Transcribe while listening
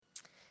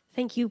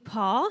Thank you,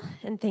 Paul,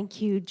 and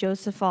thank you,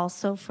 Joseph,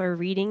 also for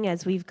reading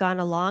as we've gone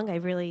along. I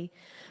really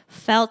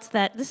felt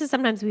that this is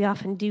sometimes we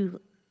often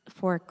do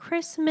for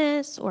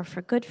Christmas or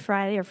for Good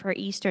Friday or for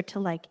Easter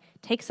to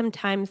take some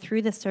time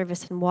through the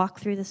service and walk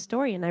through the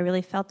story. And I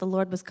really felt the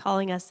Lord was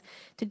calling us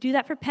to do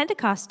that for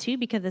Pentecost too,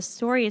 because the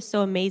story is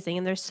so amazing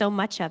and there's so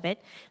much of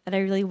it that I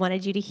really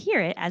wanted you to hear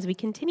it as we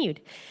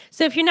continued.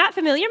 So if you're not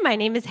familiar, my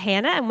name is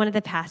Hannah. I'm one of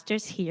the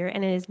pastors here,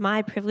 and it is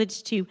my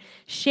privilege to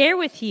share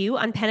with you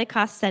on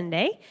Pentecost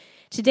Sunday.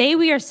 Today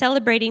we are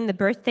celebrating the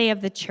birthday of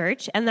the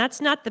church, and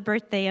that's not the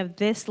birthday of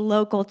this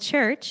local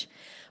church,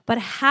 but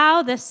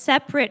how the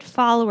separate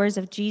followers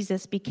of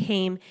Jesus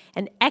became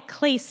an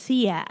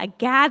ecclesia, a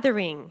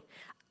gathering,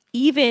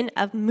 even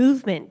of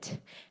movement,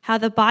 how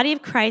the body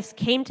of Christ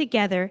came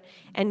together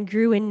and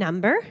grew in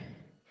number,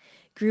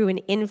 grew in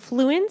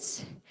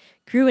influence,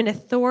 grew in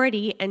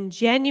authority, and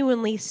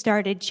genuinely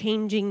started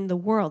changing the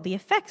world, the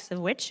effects of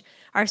which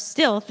are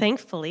still,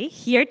 thankfully,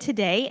 here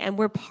today, and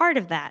we're part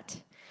of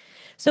that.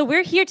 So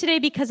we're here today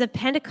because of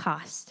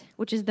Pentecost,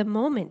 which is the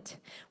moment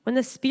when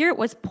the Spirit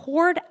was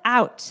poured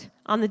out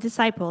on the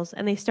disciples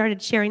and they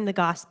started sharing the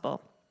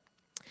gospel.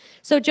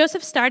 So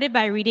Joseph started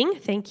by reading,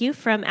 thank you,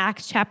 from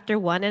Acts chapter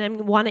 1, and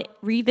I want to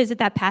revisit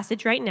that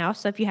passage right now.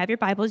 So if you have your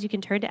Bibles, you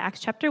can turn to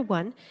Acts chapter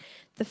 1,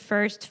 the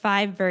first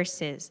 5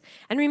 verses.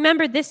 And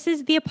remember, this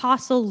is the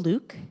Apostle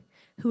Luke,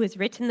 who has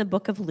written the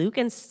book of Luke,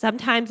 and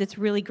sometimes it's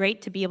really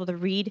great to be able to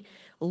read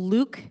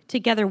Luke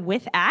together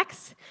with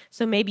Acts.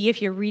 So maybe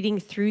if you're reading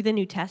through the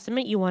New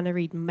Testament, you want to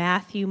read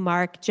Matthew,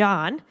 Mark,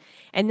 John,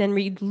 and then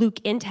read Luke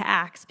into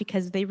Acts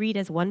because they read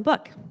as one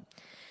book.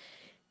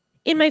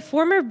 In my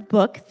former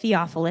book,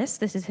 Theophilus,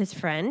 this is his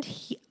friend,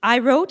 I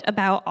wrote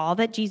about all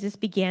that Jesus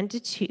began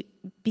to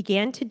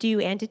do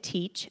and to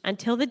teach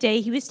until the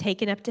day he was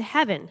taken up to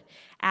heaven,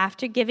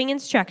 after giving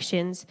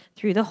instructions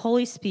through the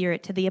Holy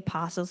Spirit to the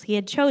apostles he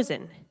had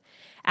chosen.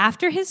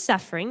 After his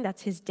suffering,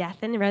 that's his death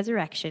and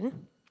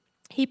resurrection,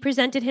 he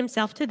presented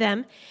himself to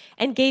them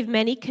and gave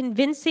many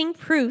convincing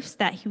proofs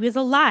that he was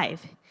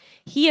alive.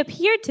 He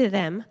appeared to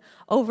them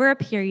over a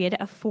period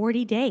of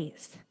 40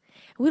 days.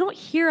 We don't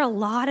hear a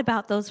lot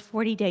about those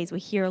 40 days. We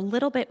hear a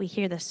little bit. We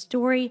hear the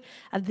story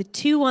of the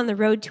two on the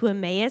road to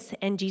Emmaus,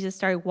 and Jesus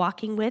started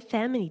walking with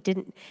them, and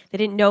they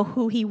didn't know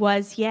who he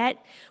was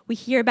yet. We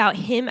hear about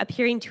him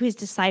appearing to his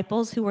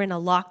disciples who were in a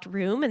locked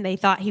room, and they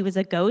thought he was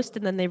a ghost,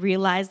 and then they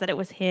realized that it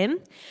was him.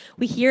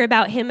 We hear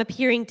about him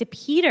appearing to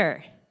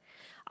Peter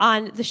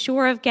on the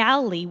shore of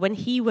Galilee when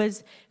he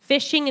was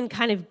fishing and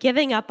kind of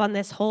giving up on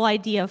this whole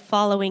idea of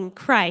following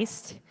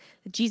Christ.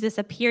 Jesus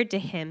appeared to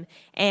him,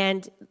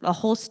 and the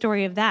whole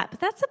story of that.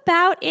 But that's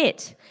about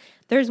it.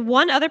 There's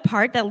one other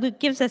part that Luke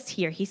gives us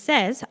here. He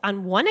says,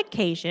 on one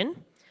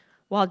occasion,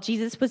 while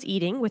Jesus was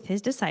eating with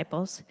his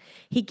disciples,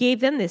 he gave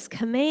them this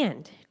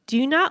command: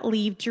 do not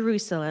leave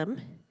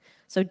Jerusalem.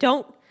 So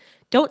don't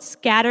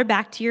scatter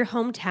back to your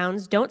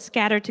hometowns. Don't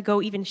scatter to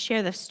go even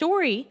share the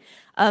story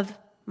of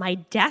my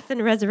death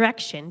and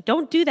resurrection.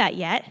 Don't do that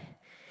yet.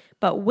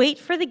 But wait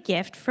for the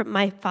gift from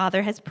my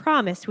Father has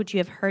promised, which you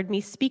have heard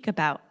me speak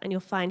about. And you'll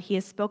find he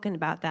has spoken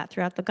about that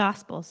throughout the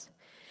Gospels.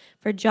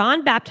 For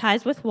John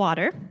baptized with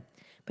water,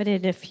 but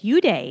in a few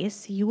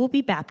days you will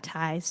be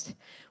baptized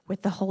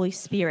with the Holy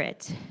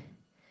Spirit.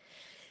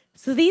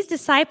 So these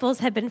disciples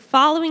have been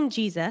following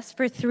Jesus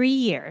for 3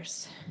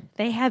 years.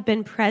 They have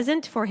been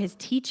present for his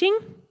teaching.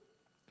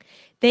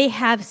 They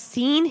have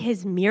seen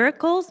his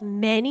miracles,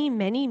 many,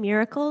 many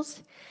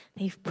miracles.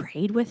 They've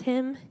prayed with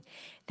him.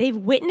 They've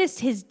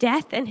witnessed his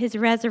death and his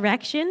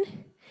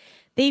resurrection.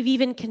 They've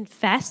even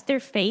confessed their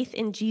faith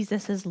in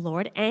Jesus as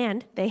Lord,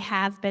 and they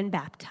have been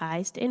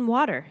baptized in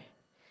water.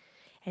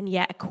 And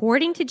yet,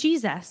 according to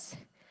Jesus,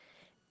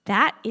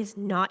 that is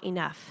not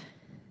enough.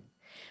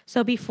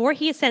 So before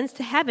he ascends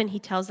to heaven, he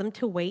tells them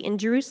to wait in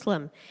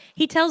Jerusalem.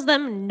 He tells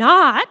them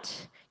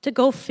not to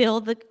go fulfill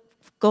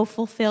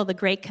the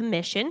Great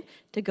Commission,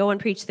 to go and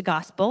preach the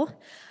gospel,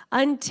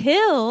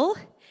 until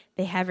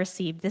they have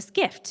received this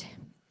gift.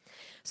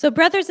 So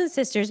brothers and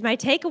sisters, my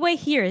takeaway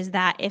here is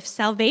that if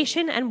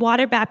salvation and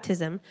water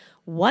baptism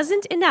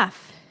wasn't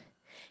enough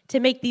to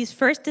make these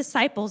first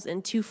disciples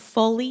into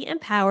fully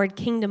empowered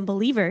kingdom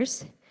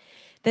believers,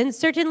 then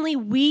certainly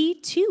we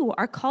too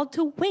are called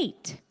to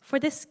wait for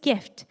this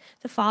gift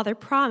the Father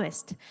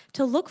promised,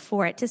 to look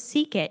for it, to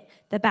seek it,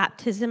 the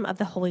baptism of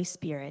the Holy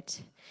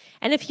Spirit.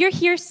 And if you're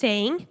here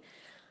saying,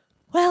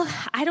 well,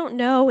 I don't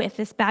know if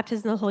this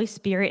baptism of the Holy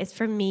Spirit is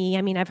for me.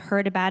 I mean, I've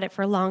heard about it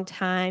for a long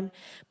time,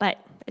 but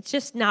it's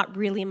just not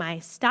really my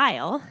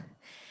style.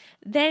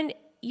 Then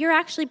you're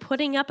actually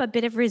putting up a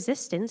bit of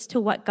resistance to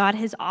what God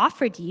has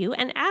offered you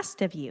and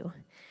asked of you.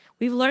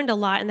 We've learned a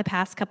lot in the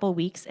past couple of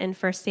weeks in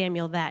 1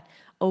 Samuel that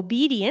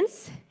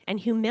obedience and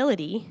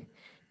humility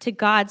to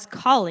God's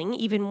calling,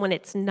 even when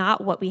it's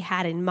not what we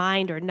had in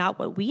mind or not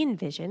what we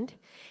envisioned,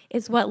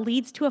 is what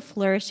leads to a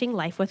flourishing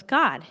life with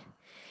God.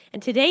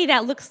 And today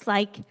that looks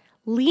like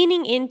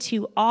leaning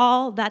into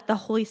all that the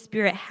Holy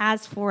Spirit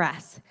has for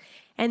us.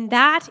 And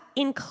that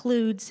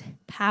includes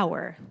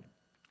power.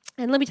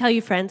 And let me tell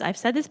you, friends, I've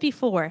said this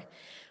before,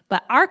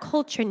 But our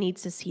culture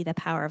needs to see the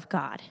power of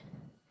God.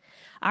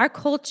 Our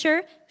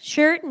culture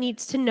sure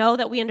needs to know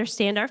that we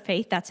understand our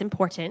faith. That's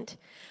important.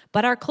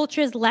 But our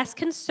culture is less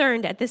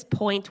concerned at this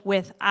point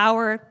with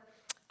our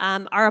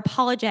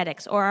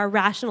apologetics or our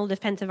rational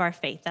defense of our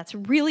faith. That's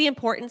really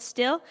important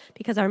still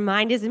because our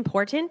mind is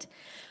important.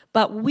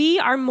 But we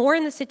are more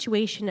in the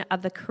situation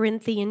of the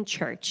Corinthian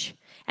church.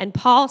 And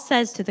Paul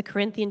says to the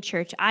Corinthian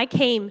church, I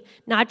came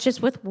not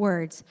just with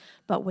words,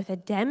 but with a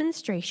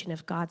demonstration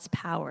of God's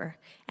power.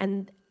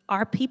 And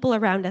our people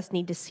around us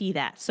need to see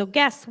that. So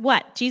guess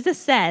what? Jesus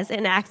says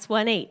in Acts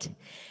 1:8,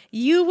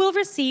 you will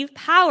receive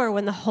power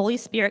when the Holy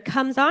Spirit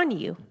comes on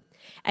you.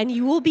 And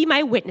you will be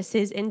my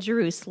witnesses in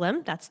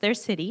Jerusalem, that's their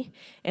city,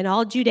 in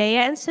all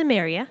Judea and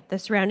Samaria, the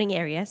surrounding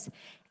areas,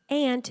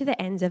 and to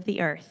the ends of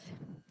the earth.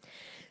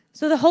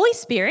 So the Holy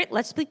Spirit,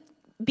 let's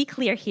be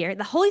clear here,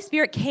 the Holy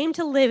Spirit came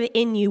to live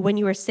in you when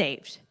you were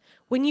saved.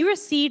 When you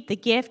received the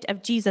gift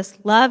of Jesus'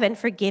 love and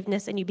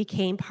forgiveness and you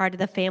became part of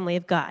the family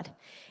of God.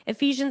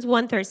 Ephesians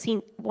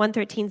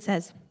 1:13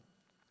 says,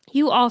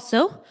 you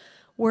also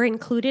were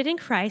included in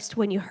Christ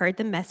when you heard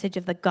the message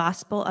of the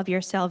gospel of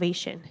your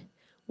salvation.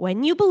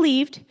 When you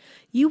believed,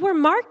 you were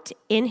marked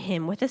in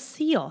him with a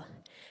seal,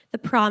 the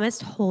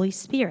promised Holy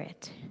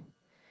Spirit.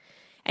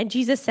 And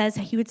Jesus says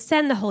he would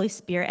send the Holy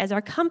Spirit as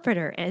our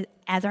comforter,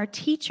 as our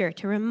teacher,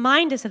 to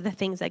remind us of the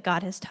things that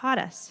God has taught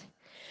us.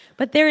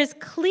 But there is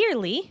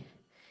clearly,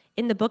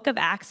 in the book of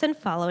Acts and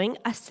following,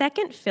 a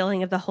second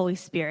filling of the Holy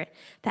Spirit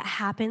that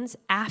happens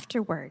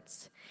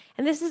afterwards.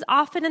 And this is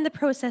often in the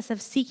process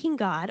of seeking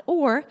God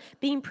or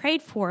being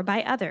prayed for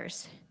by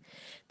others.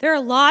 There are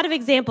a lot of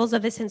examples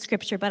of this in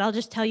Scripture, but I'll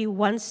just tell you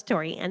one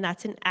story, and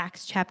that's in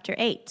Acts chapter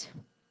 8.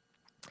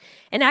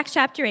 In Acts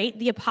chapter 8,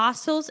 the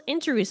apostles in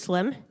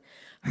Jerusalem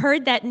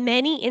heard that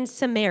many in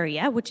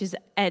Samaria, which is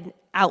an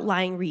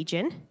outlying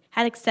region,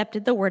 had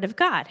accepted the word of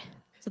God.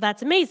 So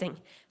that's amazing.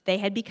 They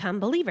had become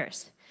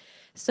believers.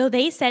 So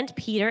they sent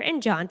Peter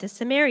and John to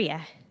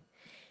Samaria.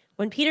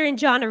 When Peter and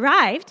John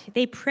arrived,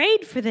 they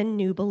prayed for the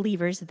new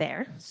believers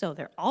there, so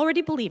they're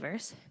already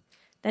believers,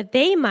 that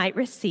they might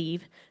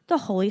receive the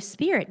Holy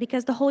Spirit,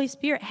 because the Holy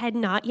Spirit had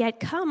not yet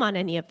come on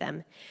any of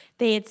them.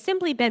 They had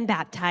simply been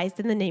baptized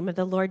in the name of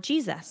the Lord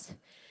Jesus.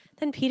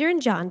 Then Peter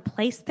and John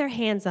placed their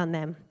hands on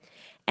them,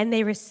 and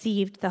they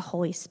received the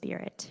Holy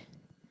Spirit.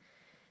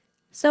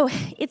 So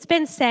it's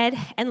been said,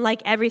 and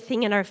like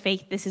everything in our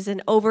faith, this is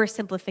an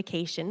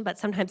oversimplification, but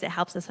sometimes it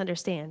helps us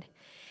understand.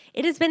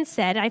 It has been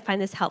said, I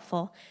find this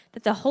helpful,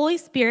 that the Holy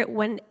Spirit,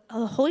 when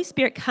the Holy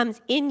Spirit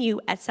comes in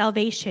you at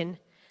salvation,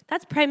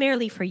 that's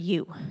primarily for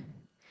you.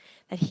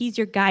 That he's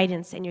your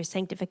guidance and your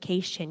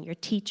sanctification, your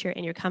teacher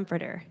and your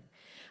comforter.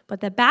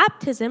 But the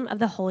baptism of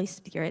the Holy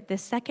Spirit,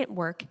 this second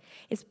work,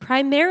 is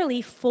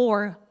primarily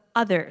for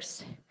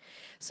others,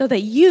 so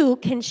that you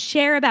can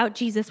share about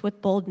Jesus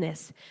with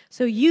boldness,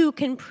 so you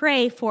can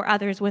pray for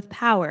others with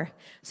power,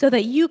 so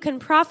that you can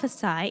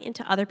prophesy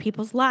into other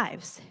people's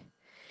lives.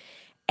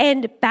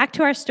 And back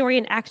to our story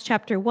in Acts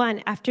chapter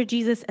 1, after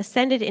Jesus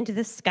ascended into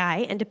the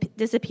sky and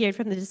disappeared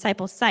from the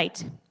disciples'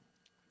 sight,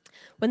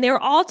 when they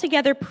were all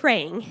together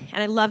praying,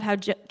 and I love how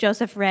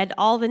Joseph read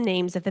all the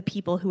names of the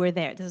people who were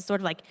there. This is sort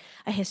of like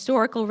a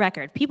historical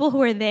record. People who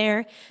were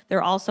there, there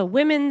are also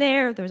women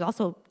there. There was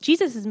also,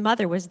 Jesus'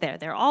 mother was there.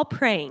 They're all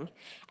praying.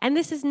 And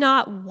this is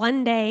not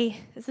one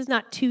day. This is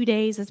not 2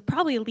 days. It's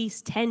probably at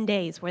least 10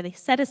 days where they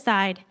set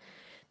aside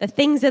the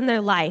things in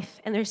their life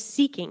and they're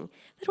seeking.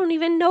 They don't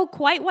even know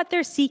quite what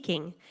they're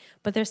seeking,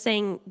 but they're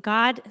saying,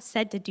 God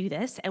said to do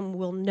this, and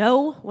we'll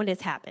know when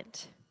it's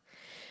happened.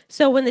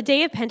 So when the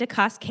day of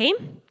Pentecost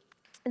came,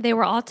 they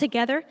were all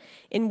together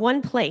in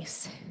one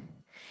place.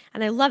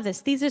 And I love this.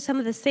 These are some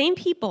of the same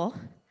people,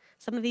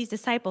 some of these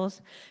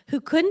disciples,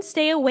 who couldn't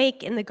stay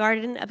awake in the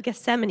Garden of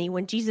Gethsemane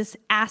when Jesus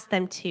asked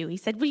them to. He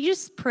said, will you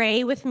just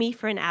pray with me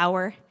for an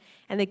hour?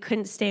 And they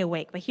couldn't stay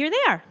awake. But here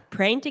they are,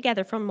 praying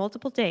together for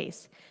multiple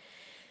days.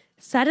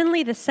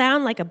 Suddenly, the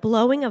sound like a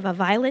blowing of a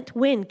violent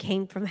wind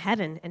came from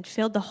heaven and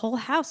filled the whole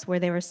house where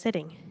they were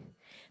sitting.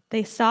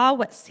 They saw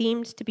what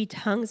seemed to be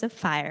tongues of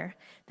fire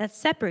that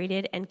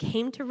separated and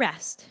came to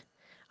rest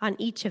on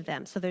each of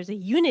them. So there's a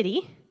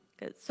unity,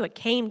 so it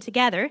came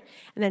together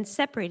and then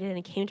separated and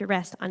it came to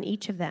rest on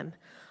each of them.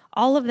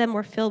 All of them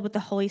were filled with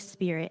the Holy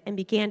Spirit and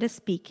began to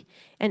speak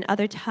in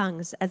other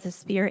tongues as the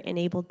Spirit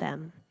enabled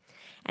them.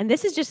 And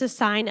this is just a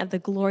sign of the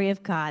glory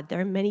of God. There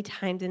are many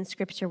times in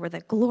Scripture where the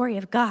glory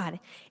of God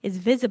is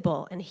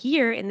visible. And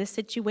here in this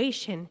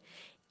situation,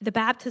 the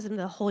baptism of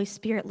the Holy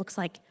Spirit looks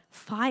like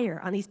fire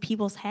on these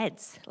people's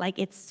heads. Like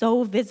it's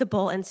so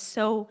visible and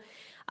so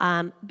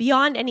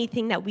beyond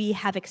anything that we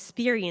have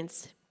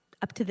experienced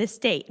up to this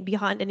date,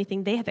 beyond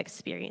anything they have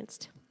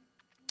experienced.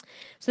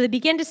 So they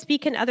began to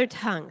speak in other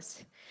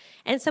tongues.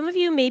 And some of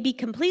you may be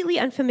completely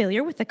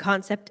unfamiliar with the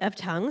concept of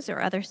tongues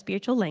or other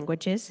spiritual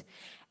languages,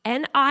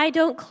 and I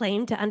don't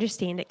claim to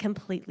understand it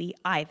completely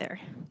either.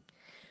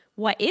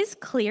 What is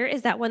clear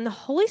is that when the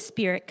Holy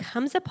Spirit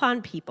comes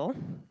upon people,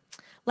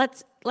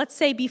 let's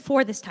say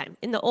before this time,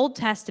 in the Old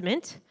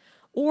Testament,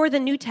 or the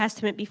New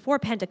Testament before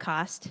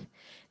Pentecost,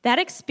 that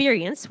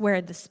experience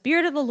where the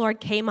Spirit of the Lord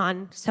came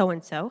on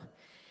so-and-so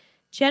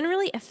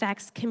generally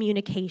affects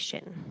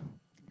communication.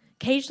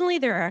 Occasionally,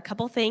 there are a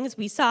couple things.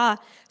 We saw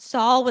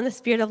Saul, when the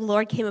Spirit of the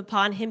Lord came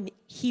upon him,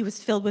 he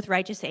was filled with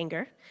righteous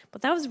anger,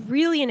 but that was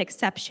really an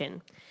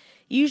exception.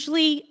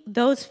 Usually,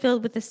 those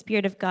filled with the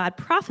Spirit of God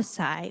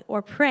prophesy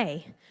or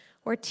pray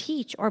or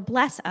teach or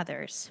bless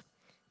others.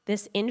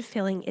 This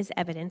infilling is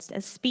evidenced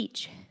as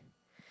speech.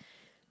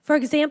 For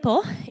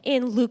example,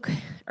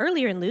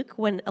 earlier in Luke,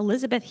 when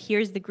Elizabeth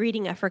hears the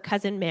greeting of her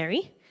cousin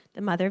Mary,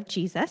 the mother of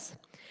Jesus,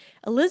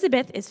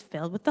 Elizabeth is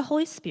filled with the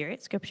Holy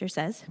Spirit, Scripture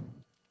says,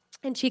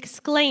 and she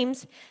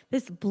exclaims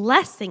this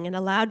blessing in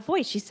a loud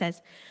voice. She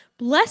says,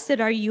 "Blessed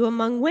are you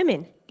among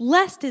women.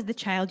 Blessed is the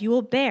child you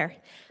will bear.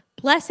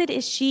 Blessed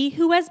is she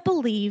who has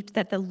believed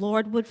that the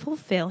Lord would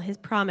fulfill his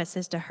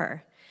promises to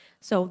her."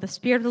 So the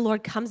Spirit of the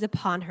Lord comes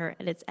upon her,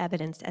 and it's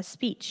evidenced as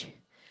speech.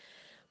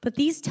 But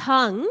these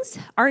tongues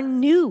are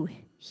new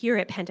here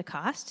at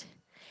Pentecost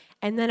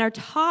and then are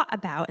taught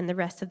about in the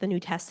rest of the New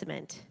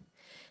Testament.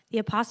 The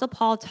Apostle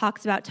Paul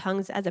talks about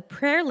tongues as a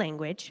prayer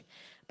language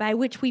by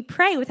which we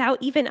pray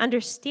without even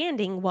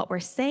understanding what we're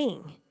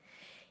saying.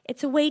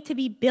 It's a way to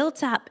be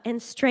built up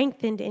and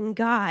strengthened in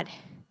God.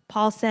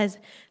 Paul says,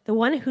 the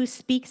one who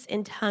speaks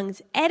in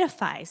tongues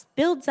edifies,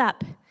 builds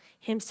up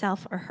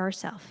himself or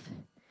herself.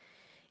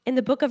 In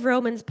the book of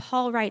Romans,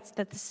 Paul writes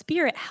that the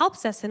Spirit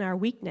helps us in our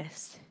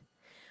weakness.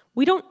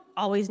 We don't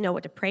always know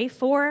what to pray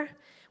for.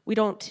 We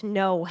don't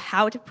know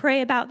how to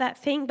pray about that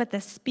thing, but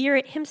the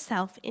Spirit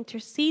himself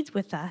intercedes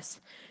with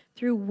us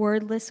through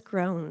wordless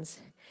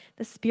groans.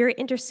 The Spirit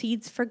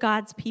intercedes for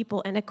God's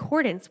people in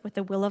accordance with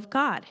the will of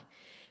God,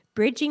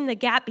 bridging the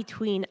gap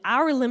between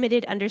our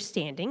limited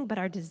understanding, but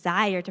our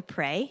desire to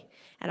pray,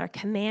 and our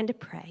command to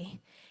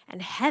pray,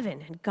 and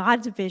heaven and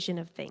God's vision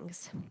of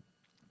things.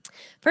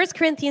 1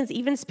 Corinthians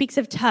even speaks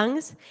of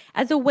tongues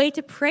as a way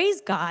to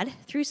praise God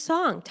through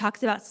song,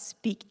 talks about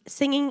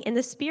singing in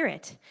the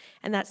Spirit,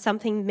 and that's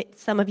something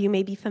some of you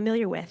may be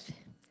familiar with.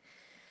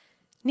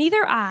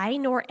 Neither I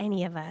nor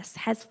any of us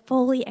has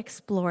fully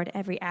explored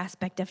every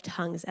aspect of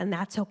tongues, and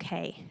that's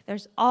okay.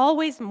 There's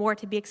always more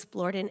to be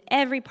explored in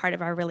every part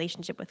of our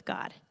relationship with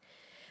God.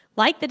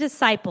 Like the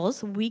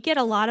disciples, we get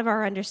a lot of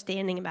our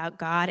understanding about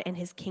God and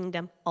his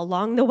kingdom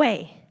along the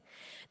way.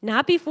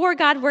 Not before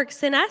God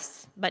works in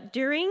us, but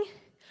during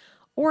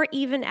or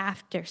even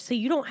after. So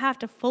you don't have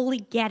to fully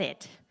get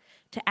it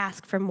to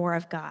ask for more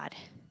of God.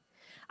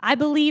 I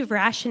believe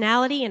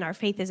rationality in our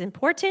faith is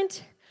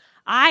important.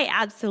 I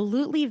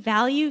absolutely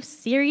value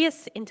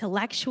serious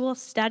intellectual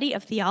study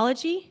of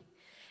theology.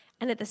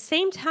 And at the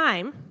same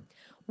time,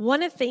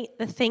 one of the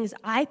things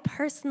I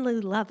personally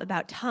love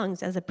about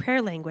tongues as a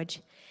prayer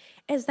language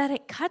is that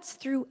it cuts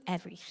through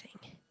everything.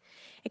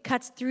 It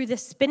cuts through the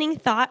spinning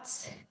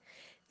thoughts,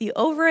 the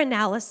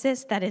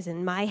overanalysis that is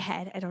in my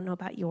head, I don't know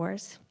about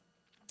yours,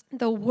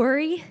 the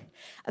worry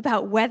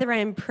about whether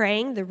I'm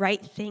praying the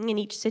right thing in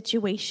each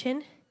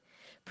situation.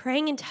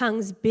 Praying in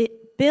tongues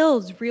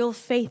builds real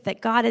faith that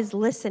God is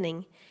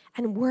listening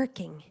and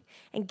working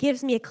and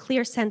gives me a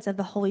clear sense of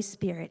the Holy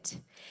Spirit.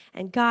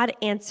 And God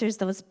answers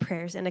those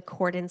prayers in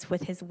accordance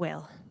with his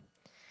will.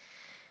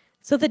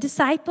 So the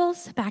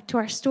disciples, back to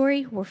our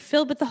story, were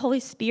filled with the Holy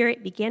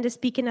Spirit, began to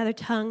speak in other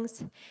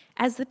tongues.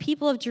 As the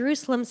people of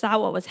Jerusalem saw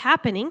what was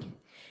happening,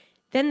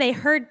 then they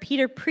heard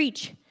Peter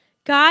preach,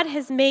 "God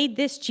has made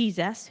this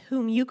Jesus,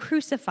 whom you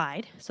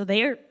crucified." So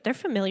they're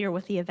familiar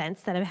with the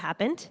events that have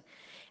happened.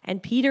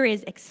 And Peter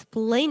is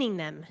explaining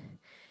them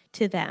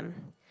to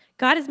them.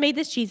 "God has made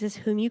this Jesus,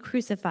 whom you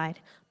crucified,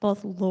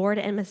 both Lord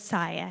and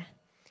Messiah."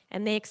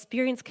 And they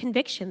experience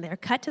conviction. They're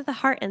cut to the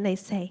heart and they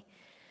say,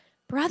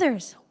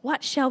 "Brothers,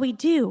 what shall we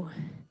do?"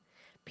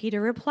 Peter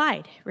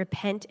replied,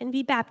 "Repent and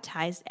be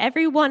baptized,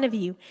 every one of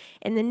you,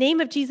 in the name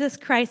of Jesus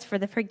Christ for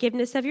the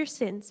forgiveness of your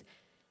sins,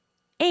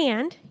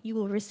 and you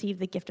will receive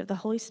the gift of the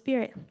Holy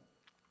Spirit.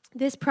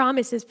 This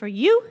promise is for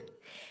you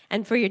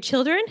and for your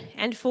children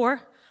and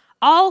for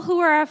all who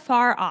are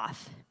afar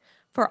off,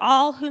 for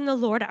all whom the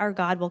Lord our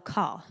God will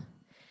call."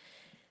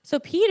 So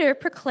Peter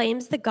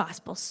proclaims the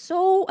gospel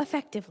so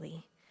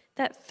effectively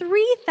that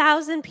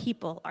 3,000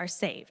 people are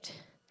saved.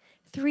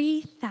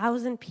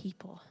 3,000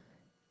 people.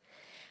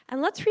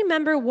 And let's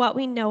remember what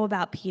we know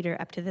about Peter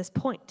up to this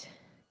point.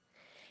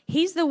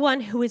 He's the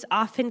one who is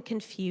often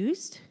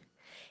confused.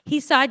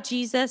 He saw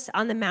Jesus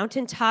on the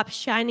mountaintop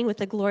shining with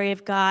the glory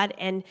of God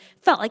and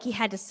felt like he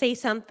had to say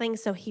something,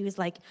 so he was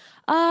like,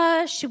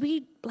 should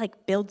we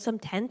build some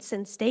tents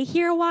and stay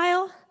here a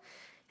while?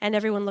 And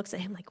everyone looks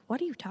at him like,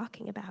 what are you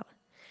talking about?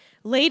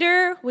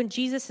 Later, when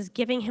Jesus is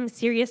giving him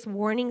serious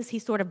warnings, he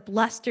sort of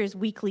blusters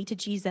weakly to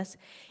Jesus,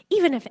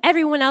 "Even if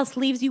everyone else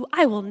leaves you,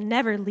 I will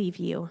never leave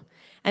you."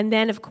 And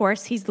then, of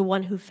course, he's the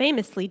one who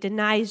famously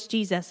denies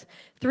Jesus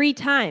 3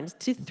 times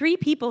to 3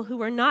 people who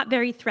were not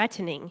very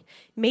threatening,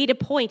 made a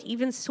point,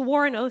 even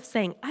swore an oath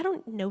saying, "I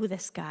don't know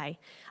this guy.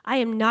 I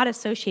am not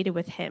associated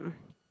with him."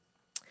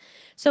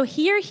 So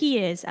here he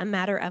is a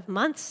matter of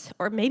months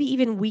or maybe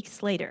even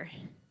weeks later.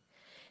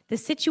 The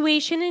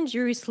situation in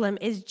Jerusalem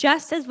is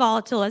just as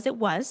volatile as it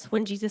was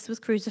when Jesus was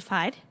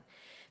crucified.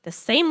 The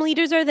same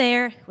leaders are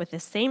there with the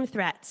same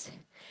threats.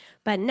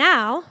 But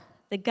now,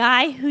 the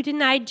guy who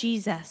denied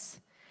Jesus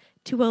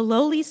to a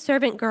lowly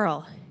servant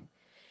girl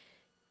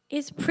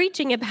is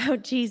preaching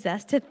about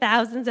Jesus to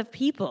thousands of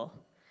people.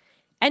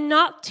 And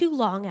not too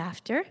long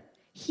after,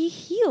 he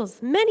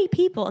heals many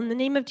people in the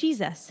name of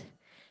Jesus.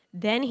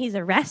 Then he's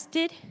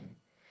arrested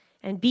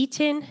and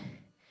beaten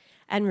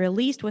and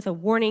released with a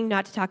warning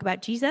not to talk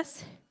about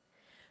Jesus.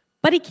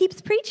 But he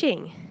keeps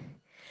preaching.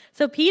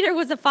 So Peter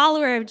was a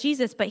follower of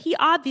Jesus, but he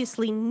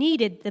obviously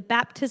needed the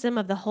baptism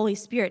of the Holy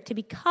Spirit to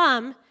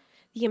become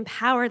the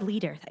empowered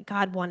leader that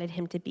God wanted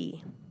him to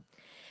be.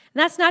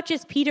 And that's not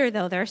just Peter,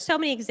 though. There are so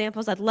many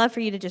examples. I'd love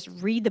for you to just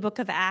read the book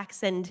of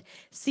Acts and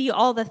see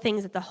all the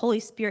things that the Holy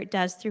Spirit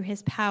does through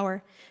his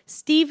power.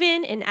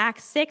 Stephen in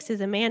Acts 6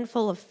 is a man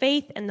full of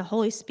faith and the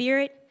Holy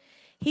Spirit.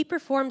 He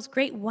performs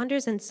great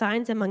wonders and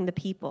signs among the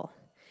people.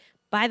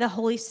 By the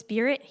Holy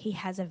Spirit, he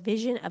has a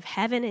vision of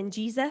heaven and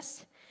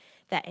Jesus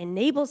that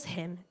enables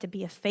him to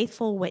be a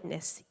faithful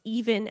witness,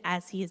 even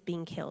as he is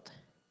being killed.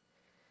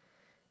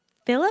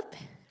 Philip,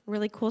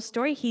 really cool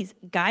story. He's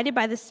guided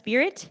by the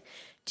Spirit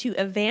to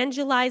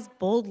evangelize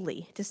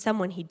boldly to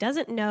someone he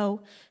doesn't know,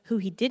 who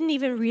he didn't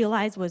even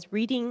realize was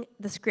reading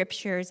the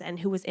scriptures and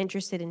who was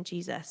interested in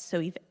Jesus.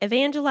 So he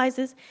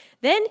evangelizes.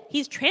 Then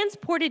he's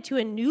transported to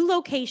a new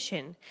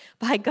location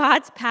by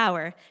God's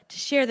power to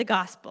share the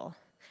gospel.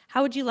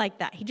 How would you like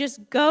that? He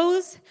just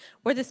goes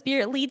where the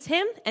Spirit leads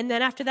him, and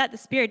then after that, the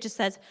Spirit just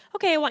says,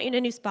 okay, I want you in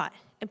a new spot,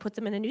 and puts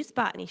him in a new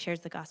spot, and he shares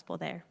the gospel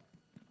there.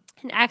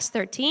 In Acts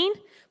 13,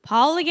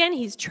 Paul again,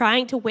 he's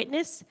trying to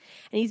witness,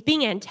 and he's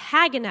being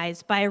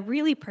antagonized by a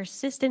really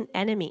persistent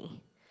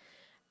enemy.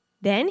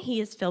 Then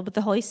he is filled with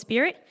the Holy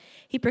Spirit.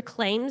 He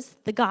proclaims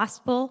the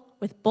gospel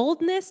with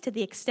boldness to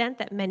the extent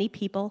that many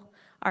people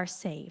are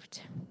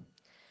saved.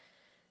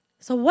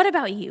 So what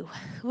about you?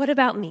 What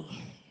about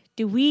me?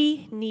 Do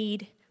we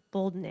need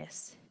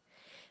boldness?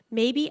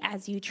 Maybe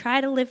as you try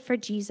to live for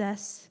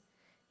Jesus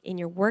in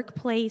your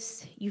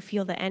workplace, you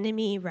feel the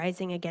enemy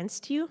rising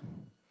against you.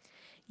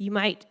 You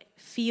might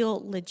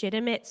feel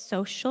legitimate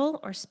social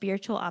or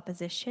spiritual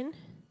opposition.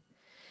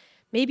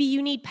 Maybe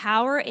you need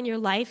power in your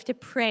life to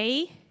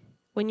pray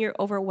when you're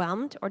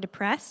overwhelmed or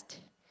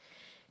depressed,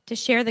 to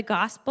share the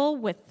gospel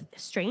with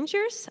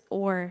strangers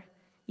or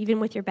even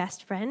with your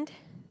best friend,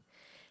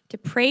 to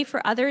pray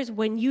for others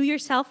when you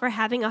yourself are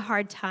having a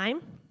hard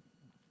time.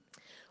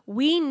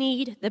 We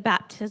need the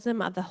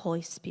baptism of the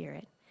Holy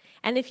Spirit.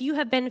 And if you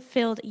have been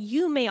filled,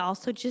 you may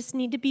also just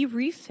need to be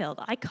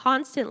refilled. I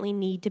constantly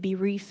need to be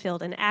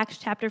refilled. In Acts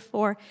chapter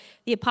 4,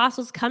 the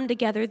apostles come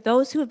together,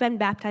 those who have been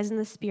baptized in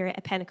the Spirit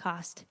at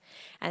Pentecost,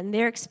 and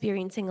they're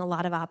experiencing a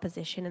lot of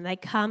opposition, and they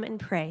come and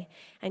pray,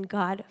 and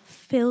God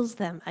fills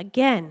them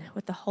again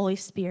with the Holy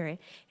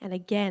Spirit, and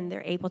again,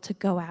 they're able to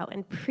go out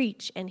and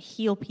preach and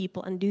heal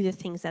people and do the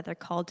things that they're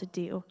called to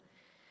do.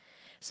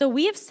 So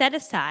we have set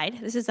aside,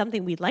 this is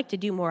something we'd like to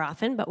do more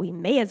often, but we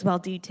may as well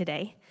do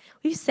today.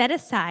 We've set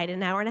aside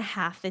an hour and a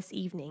half this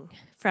evening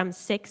from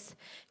 6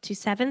 to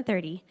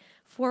 7:30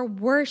 for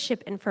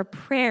worship and for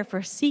prayer,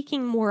 for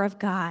seeking more of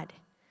God.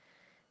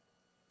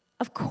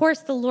 Of course,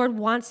 the Lord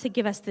wants to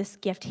give us this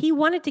gift. He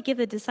wanted to give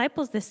the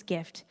disciples this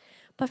gift,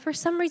 but for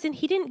some reason,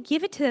 he didn't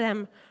give it to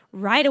them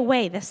right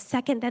away, the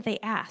second that they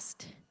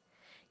asked.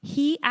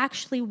 He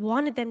actually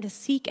wanted them to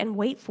seek and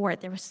wait for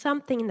it. There was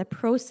something in the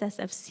process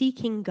of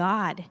seeking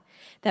God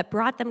that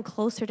brought them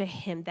closer to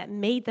him, that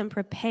made them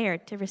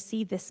prepared to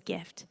receive this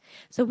gift.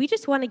 So we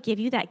just want to give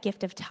you that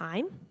gift of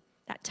time,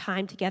 that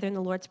time together in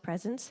the Lord's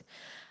presence.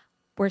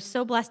 We're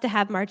so blessed to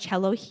have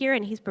Marcello here,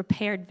 and he's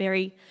prepared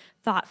very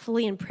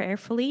thoughtfully and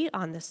prayerfully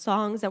on the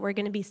songs that we're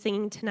going to be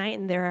singing tonight,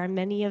 and there are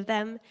many of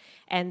them,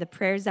 and the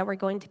prayers that we're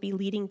going to be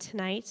leading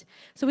tonight.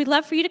 So we'd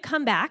love for you to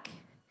come back,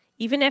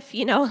 even if,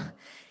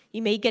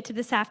 you may get to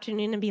this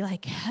afternoon and be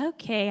like,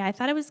 okay, I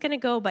thought I was going to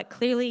go, but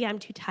clearly I'm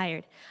too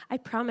tired. I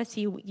promise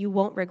you, you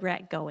won't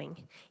regret going.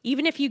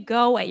 Even if you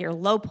go at your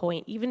low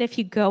point, even if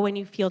you go and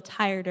you feel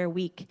tired or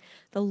weak,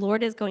 the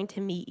Lord is going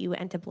to meet you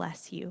and to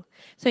bless you.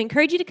 So I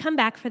encourage you to come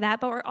back for that,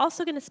 but we're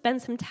also going to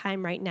spend some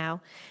time right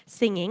now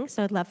singing,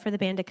 so I'd love for the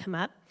band to come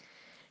up.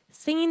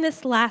 Singing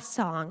this last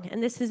song,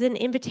 and this is an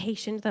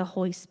invitation to the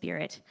Holy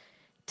Spirit,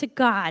 to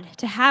God,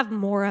 to have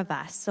more of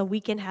us so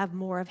we can have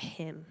more of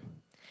him.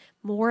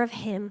 More of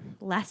him,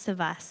 less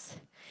of us,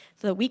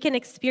 so that we can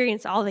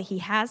experience all that he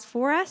has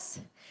for us,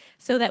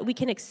 so that we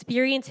can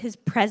experience his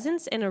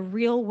presence in a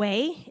real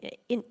way,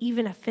 in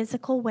even a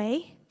physical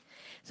way,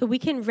 so we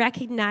can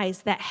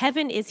recognize that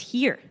heaven is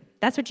here.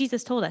 That's what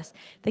Jesus told us.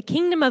 The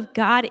kingdom of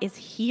God is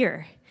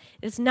here.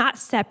 It's not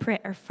separate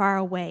or far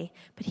away,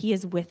 but he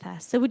is with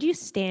us. So would you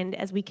stand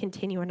as we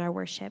continue in our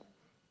worship?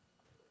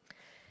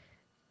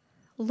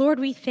 Lord,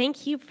 we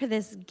thank you for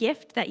this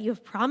gift that you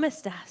have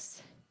promised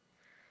us.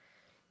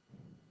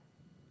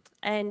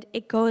 And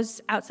it goes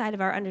outside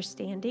of our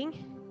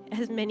understanding,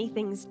 as many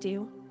things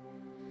do.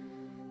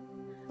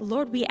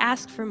 Lord, we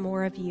ask for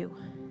more of you.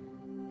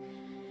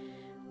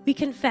 We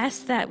confess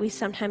that we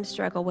sometimes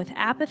struggle with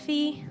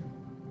apathy,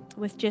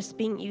 with just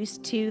being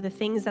used to the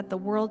things that the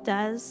world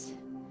does.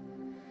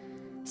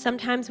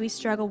 Sometimes we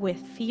struggle with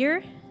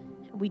fear.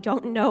 We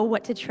don't know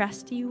what to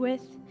trust you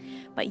with,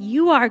 but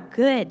you are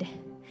good.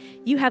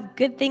 You have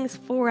good things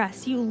for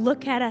us. You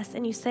look at us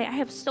and you say, I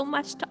have so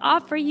much to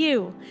offer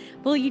you.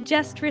 Will you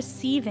just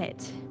receive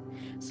it?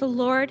 So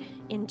Lord,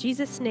 in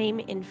Jesus' name,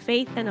 in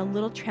faith and a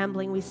little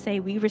trembling, we say,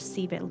 we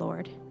receive it,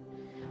 Lord.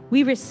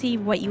 We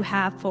receive what you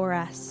have for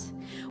us.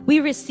 We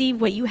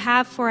receive what you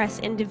have for us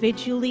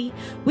individually.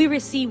 We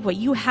receive what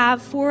you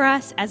have for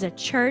us as a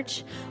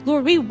church.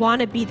 Lord, we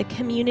want to be the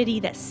community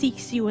that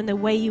seeks you in the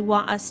way you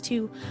want us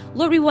to.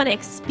 Lord, we want to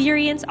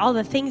experience all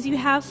the things you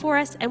have for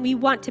us, and we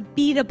want to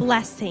be the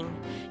blessing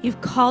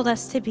you've called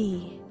us to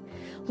be.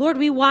 Lord,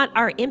 we want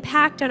our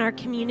impact on our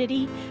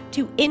community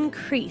to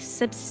increase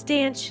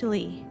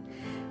substantially.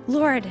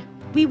 Lord,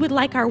 we would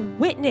like our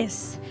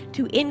witness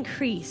to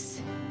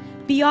increase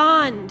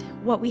beyond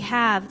what we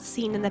have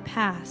seen in the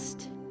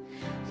past.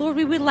 Lord,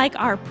 we would like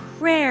our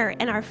prayer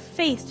and our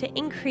faith to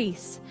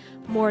increase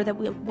more than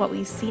what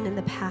we've seen in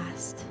the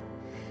past.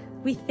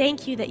 We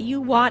thank you that you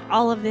want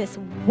all of this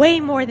way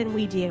more than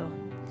we do.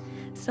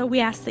 So we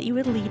ask that you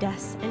would lead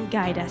us and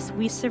guide us.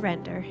 We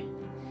surrender.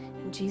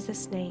 In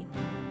Jesus' name,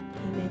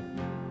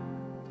 amen.